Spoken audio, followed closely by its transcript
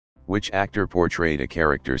Which actor portrayed a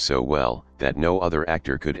character so well, that no other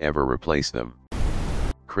actor could ever replace them?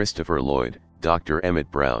 Christopher Lloyd, Dr. Emmett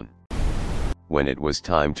Brown. When it was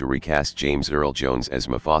time to recast James Earl Jones as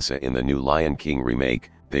Mufasa in the new Lion King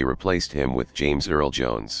remake, they replaced him with James Earl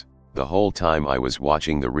Jones. The whole time I was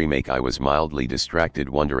watching the remake I was mildly distracted,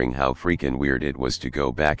 wondering how freaking weird it was to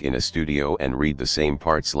go back in a studio and read the same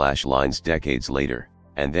part/lines decades later,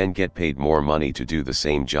 and then get paid more money to do the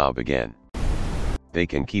same job again. They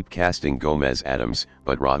can keep casting Gomez Addams,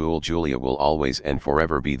 but Raul Julia will always and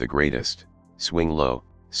forever be the greatest. Swing Low,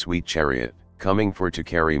 Sweet Chariot, Coming for to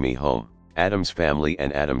Carry Me Home, Addams Family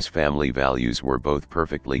and Addams Family Values were both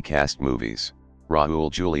perfectly cast movies. Raul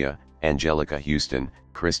Julia, Angelica Houston,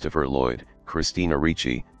 Christopher Lloyd, Christina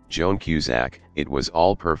Ricci, Joan Cusack, it was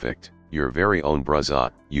all perfect. Your very own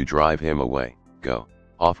Brazat, you drive him away, go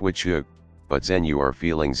off with you. But then you are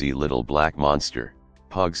feeling the little black monster.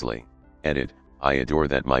 Pugsley. Edit, I adore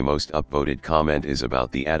that. My most upvoted comment is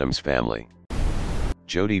about the Addams Family.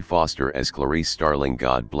 Jodie Foster as Clarice Starling.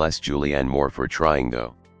 God bless Julianne Moore for trying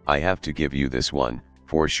though. I have to give you this one,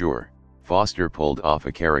 for sure. Foster pulled off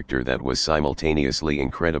a character that was simultaneously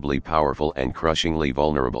incredibly powerful and crushingly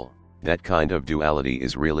vulnerable. That kind of duality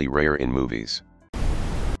is really rare in movies.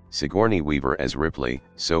 Sigourney Weaver as Ripley,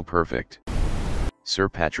 so perfect. Sir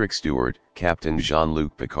Patrick Stewart, Captain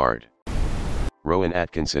Jean-Luc Picard. Rowan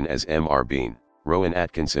Atkinson as M.R. Bean. Rowan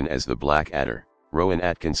Atkinson as the Black Adder. Rowan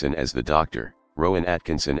Atkinson as the Doctor. Rowan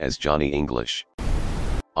Atkinson as Johnny English.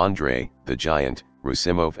 Andre, the Giant,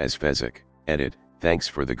 Rusimov as Fezzik. Edit, thanks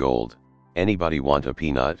for the gold. Anybody want a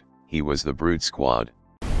peanut? He was the Brood Squad.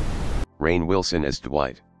 Rainn Wilson as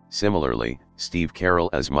Dwight. Similarly, Steve Carell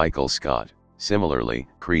as Michael Scott. Similarly,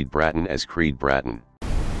 Creed Bratton as Creed Bratton.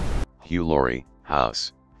 Hugh Laurie,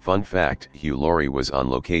 House. Fun fact, Hugh Laurie was on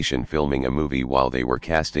location filming a movie while they were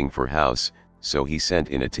casting for House, so he sent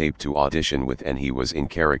in a tape to audition with and he was in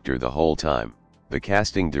character the whole time. The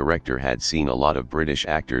casting director had seen a lot of British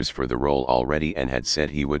actors for the role already and had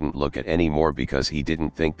said he wouldn't look at any more because he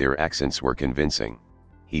didn't think their accents were convincing.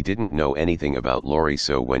 He didn't know anything about Laurie,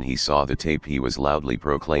 so when he saw the tape he was loudly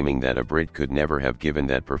proclaiming that a Brit could never have given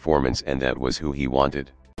that performance and that was who he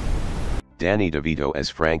wanted. Danny DeVito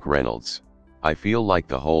as Frank Reynolds. I feel like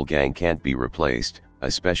the whole gang can't be replaced,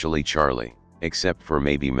 especially Charlie, except for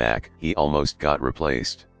maybe Mac. He almost got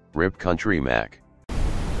replaced. Rip Country Mac.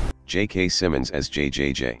 J.K. Simmons as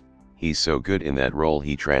JJJ. He's so good in that role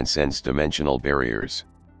he transcends dimensional barriers.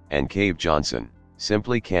 And Cave Johnson.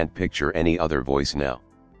 Simply can't picture any other voice now.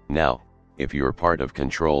 Now, if you're part of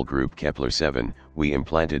control group Kepler 7, we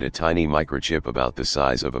implanted a tiny microchip about the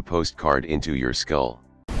size of a postcard into your skull.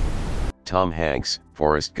 Tom Hanks,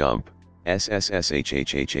 Forrest Gump.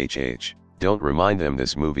 SSSHHHHH. Don't remind them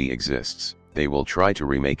this movie exists, they will try to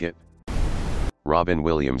remake it. Robin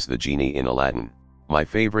Williams the Genie in Aladdin. My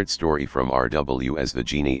favorite story from RW as the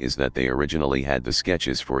Genie is that they originally had the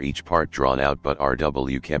sketches for each part drawn out, but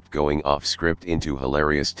RW kept going off script into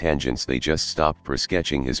hilarious tangents. They just stopped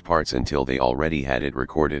per-sketching his parts until they already had it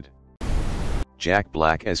recorded. Jack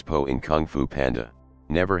Black as Po in Kung Fu Panda.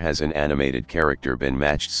 Never has an animated character been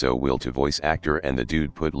matched so well to voice actor, and the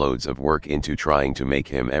dude put loads of work into trying to make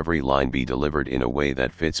him every line be delivered in a way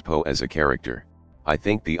that fits Po as a character. I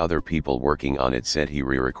think the other people working on it said he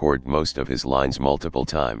re-recorded most of his lines multiple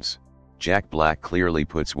times. Jack Black clearly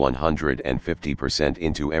puts 150%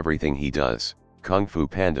 into everything he does. Kung Fu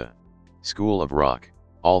Panda. School of Rock.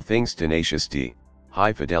 All things Tenacious D.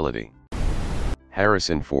 High Fidelity.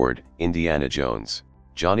 Harrison Ford, Indiana Jones.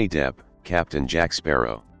 Johnny Depp, Captain Jack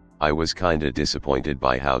Sparrow. I was kinda disappointed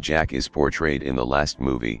by how Jack is portrayed in the last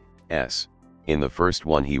movie, S. In the first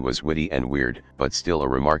one he was witty and weird, but still a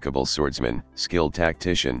remarkable swordsman, skilled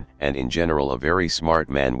tactician, and in general a very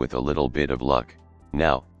smart man with a little bit of luck.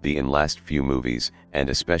 Now, in last few movies, and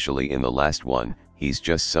especially in the last one, he's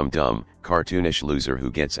just some dumb, cartoonish loser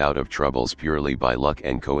who gets out of troubles purely by luck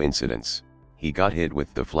and coincidence. He got hit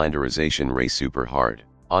with the Flanderization ray super hard.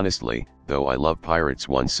 Honestly, though I love Pirates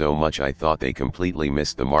 1 so much, I thought they completely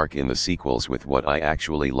missed the mark in the sequels with what I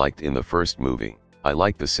actually liked in the first movie. I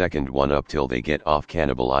like the second one up till they get off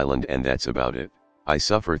Cannibal Island, and that's about it. I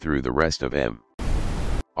suffer through the rest of M.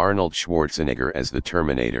 Arnold Schwarzenegger as the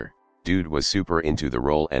Terminator. Dude was super into the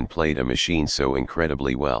role and played a machine so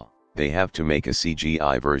incredibly well. They have to make a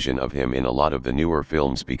CGI version of him in a lot of the newer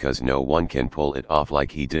films because no one can pull it off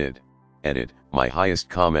like he did. Edit, my highest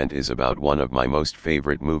comment is about one of my most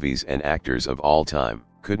favorite movies and actors of all time.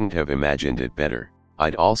 Couldn't have imagined it better.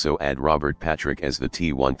 I'd also add Robert Patrick as the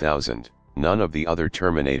T-1000. None of the other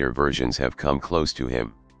Terminator versions have come close to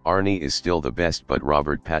him. Arnie is still the best, but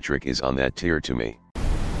Robert Patrick is on that tier to me.